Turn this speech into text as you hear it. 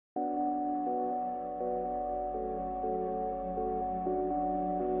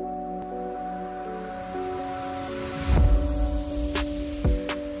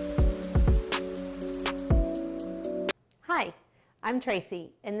I'm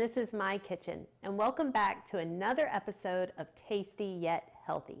Tracy, and this is my kitchen, and welcome back to another episode of Tasty Yet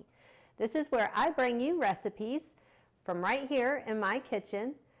Healthy. This is where I bring you recipes from right here in my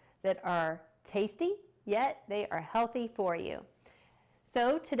kitchen that are tasty, yet they are healthy for you.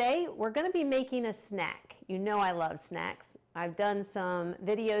 So today we're going to be making a snack. You know I love snacks. I've done some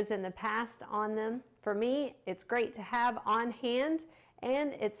videos in the past on them. For me, it's great to have on hand,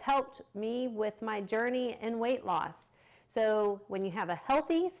 and it's helped me with my journey in weight loss. So when you have a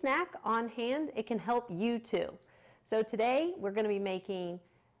healthy snack on hand, it can help you too. So today we're going to be making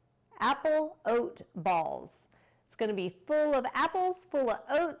apple oat balls. It's going to be full of apples, full of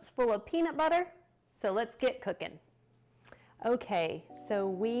oats, full of peanut butter. So let's get cooking. Okay, so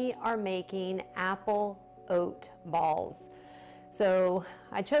we are making apple oat balls. So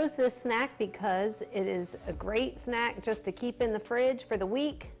I chose this snack because it is a great snack just to keep in the fridge for the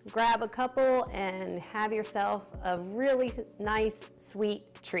week. Grab a couple and have yourself a really nice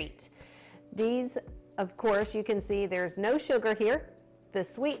sweet treat. These, of course, you can see there's no sugar here. The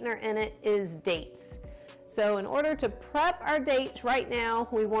sweetener in it is dates. So in order to prep our dates right now,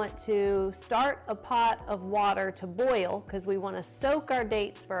 we want to start a pot of water to boil because we want to soak our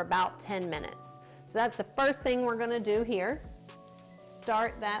dates for about 10 minutes. So that's the first thing we're going to do here.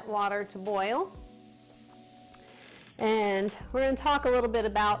 Start that water to boil. And we're going to talk a little bit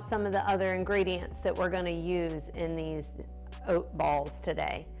about some of the other ingredients that we're going to use in these oat balls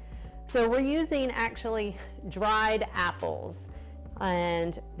today. So we're using actually dried apples,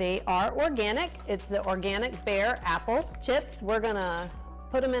 and they are organic. It's the organic Bear apple chips. We're going to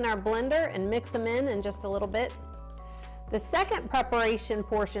put them in our blender and mix them in just a little bit. The second preparation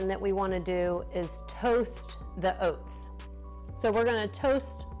portion that we want to do is toast the oats. So we're going to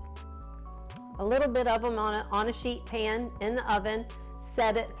toast a little bit of them on a sheet pan in the oven,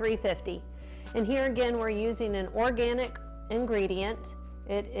 set at 350. And here again, we're using an organic ingredient.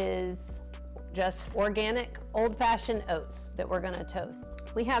 It is just organic old-fashioned oats that we're going to toast.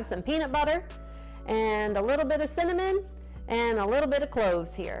 We have some peanut butter and a little bit of cinnamon and a little bit of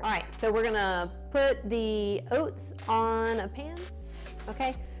cloves here. All right, so we're going to put the oats on a pan.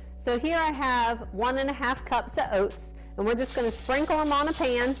 Okay, so here I have 1.5 cups of oats. And we're just going to sprinkle them on a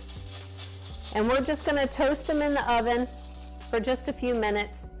pan, and we're just going to toast them in the oven for just a few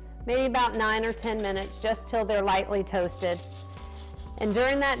minutes, maybe about 9 or 10 minutes, just till they're lightly toasted. And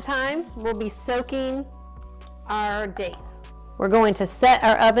during that time, we'll be soaking our dates. We're going to set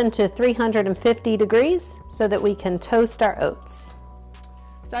our oven to 350 degrees so that we can toast our oats.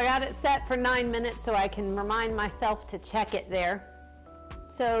 So I got it set for 9 minutes so I can remind myself to check it there.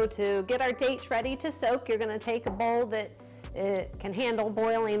 So to get our dates ready to soak, you're going to take a bowl that can handle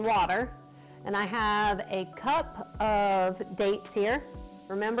boiling water. And I have a cup of dates here.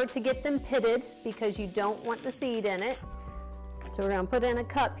 Remember to get them pitted because you don't want the seed in it. So we're going to put in a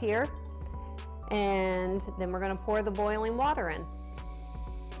cup here, and then we're going to pour the boiling water in.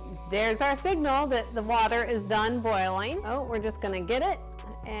 There's our signal that the water is done boiling. Oh, we're just going to get it,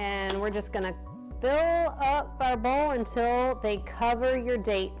 and we're just going to fill up our bowl until they cover your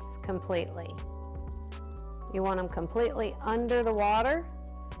dates completely. You want them completely under the water,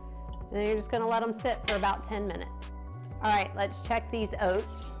 and then you're just going to let them sit for about 10 minutes. All right, let's check these oats.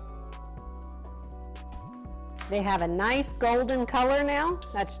 They have a nice golden color now.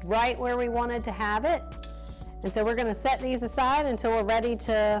 That's right where we wanted to have it. And so we're going to set these aside until we're ready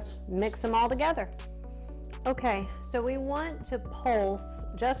to mix them all together. Okay, so we want to pulse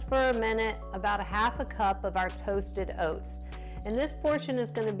just for a minute about 1/2 cup of our toasted oats. And this portion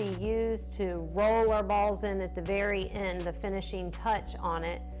is going to be used to roll our balls in at the very end, the finishing touch on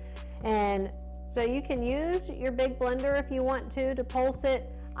it. And so you can use your big blender if you want to pulse it.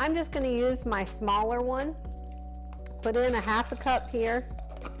 I'm just going to use my smaller one. Put in 1/2 cup here,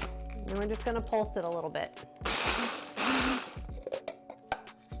 and we're just going to pulse it a little bit.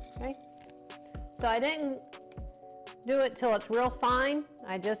 Okay, so I didn't do it till it's real fine.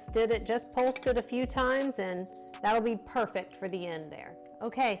 I just pulsed it a few times, and that'll be perfect for the end there.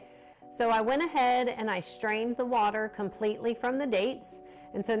 Okay, so I went ahead and I strained the water completely from the dates,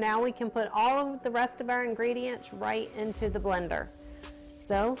 and so now we can put all of the rest of our ingredients right into the blender.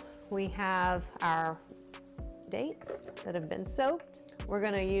 So we have our dates that have been soaked. We're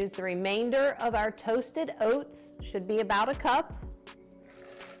going to use the remainder of our toasted oats, should be about a cup.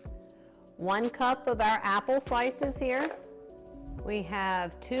 1 cup of our apple slices here. We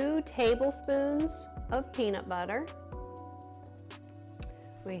have 2 tablespoons of peanut butter.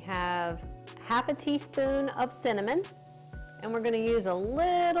 We have 1/2 teaspoon of cinnamon, and we're going to use a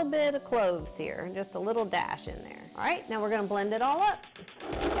little bit of cloves here, just a little dash in there. All right, now we're going to blend it all up.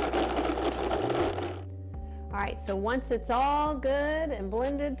 All right, so once it's all good and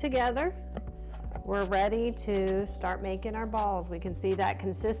blended together, we're ready to start making our balls. We can see that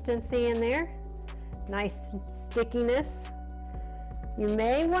consistency in there, nice stickiness. You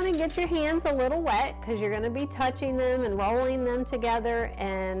may want to get your hands a little wet because you're going to be touching them and rolling them together,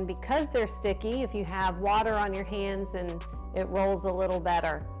 and because they're sticky, if you have water on your hands, then it rolls a little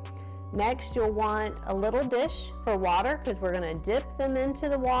better. Next, you'll want a little dish for water because we're going to dip them into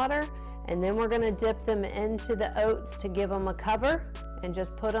the water, and then we're going to dip them into the oats to give them a cover and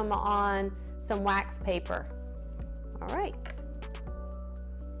just put them on some wax paper. All right.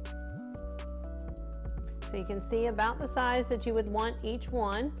 So you can see about the size that you would want each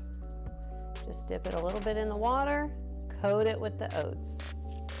one. Just dip it a little bit in the water, coat it with the oats.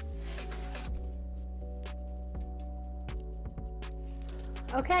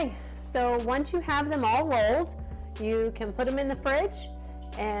 Okay, so once you have them all rolled, you can put them in the fridge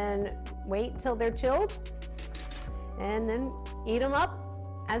and wait till they're chilled, and then eat them up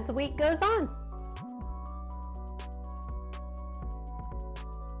as the week goes on.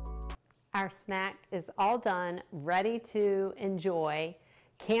 Our snack is all done, ready to enjoy.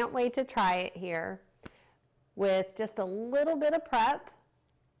 Can't wait to try it here. With just a little bit of prep,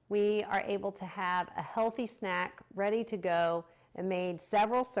 we are able to have a healthy snack ready to go and made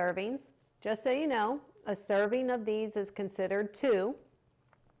several servings. Just so you know, a serving of these is considered 2.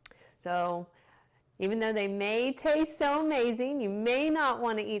 So even though they may taste so amazing, you may not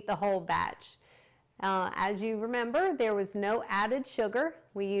want to eat the whole batch. As you remember, there was no added sugar.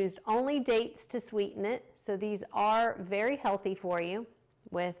 We used only dates to sweeten it, so these are very healthy for you,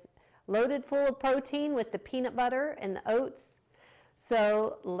 loaded full of protein with the peanut butter and the oats.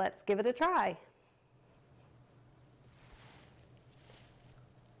 So let's give it a try.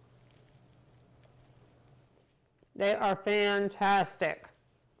 They are fantastic.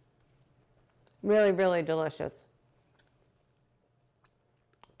 Really, really delicious.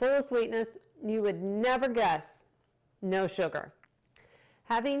 Full of sweetness. You would never guess no sugar.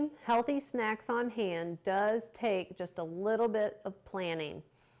 Having healthy snacks on hand does take just a little bit of planning.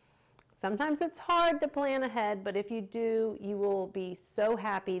 Sometimes it's hard to plan ahead, but if you do, you will be so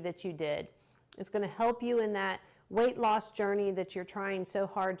happy that you did. It's going to help you in that weight loss journey that you're trying so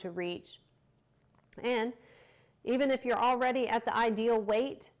hard to reach. And even if you're already at the ideal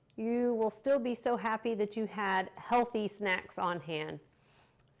weight, you will still be so happy that you had healthy snacks on hand.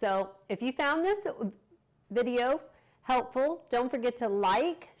 So if you found this video helpful, don't forget to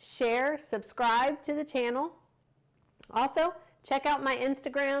like, share, subscribe to the channel. Also, check out my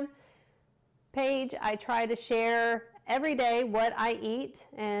Instagram page. I try to share every day what I eat,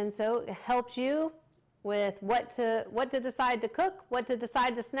 and so it helps you with what to decide to cook, what to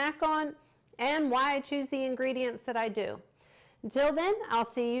decide to snack on, and why I choose the ingredients that I do. Until then, I'll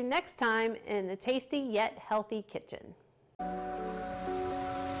see you next time in the tasty yet healthy kitchen.